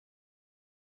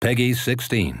Peggy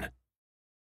 16.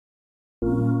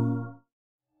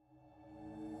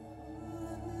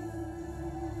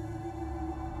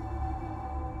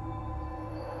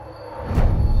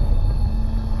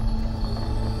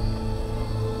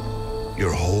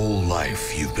 Your whole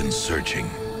life you've been searching.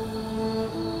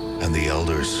 And the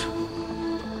elders,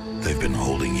 they've been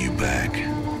holding you back.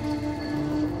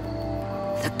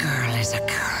 The girl is a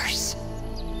curse.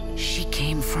 She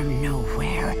came from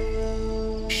nowhere.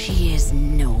 She is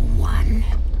no one.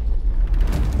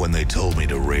 When they told me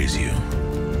to raise you,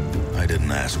 I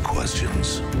didn't ask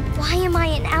questions. Why am I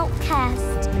an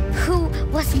outcast? Who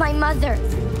was my mother?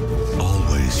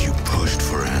 Always you pushed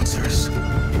for answers.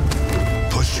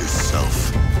 Push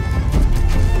yourself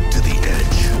to the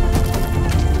edge.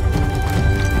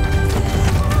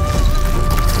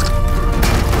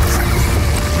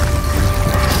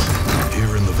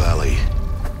 Here in the valley,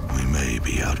 we may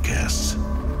be outcasts,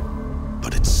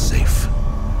 but it's safe.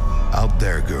 Out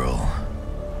there, girl,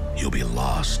 you'll be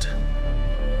lost.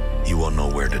 You won't know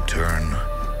where to turn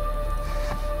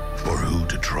or who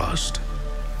to trust.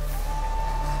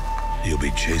 You'll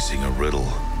be chasing a riddle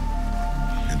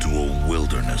into a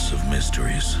wilderness of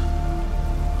mysteries.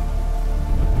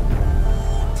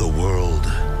 The world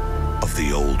of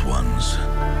the old ones.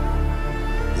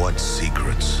 What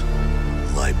secrets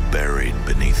lie buried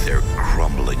beneath their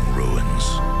crumbling ruins?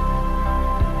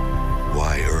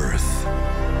 Why Earth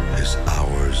is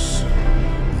ours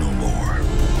no more.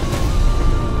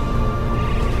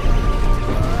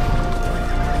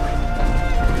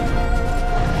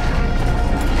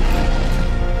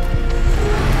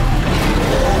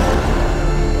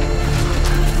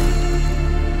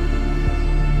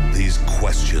 These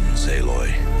questions,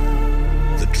 Aloy,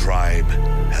 the tribe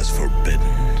has forbidden.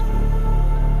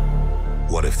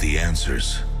 What if the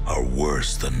answers are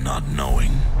worse than not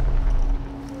knowing?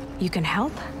 You can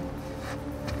help,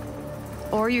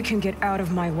 or you can get out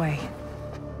of my way.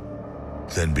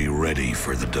 Then be ready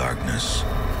for the darkness.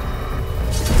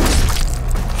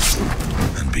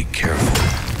 And be careful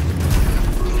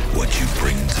what you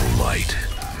bring to light.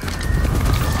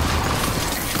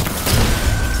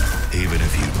 Even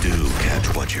if you do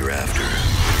catch what you're after,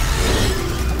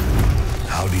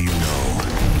 how do you know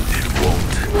it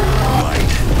won't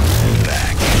bite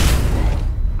back?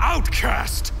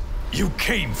 Outcast! You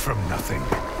came from nothing.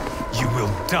 You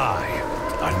will die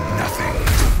a nothing.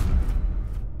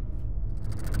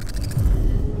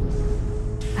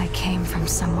 I came from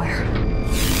somewhere.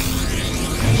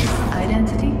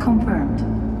 Identity confirmed.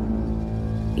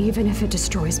 Even if it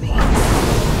destroys me,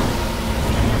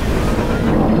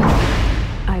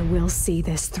 I will see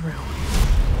this through.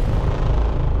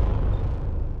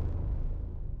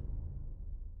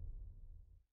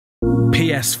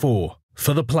 PS4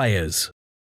 for the players.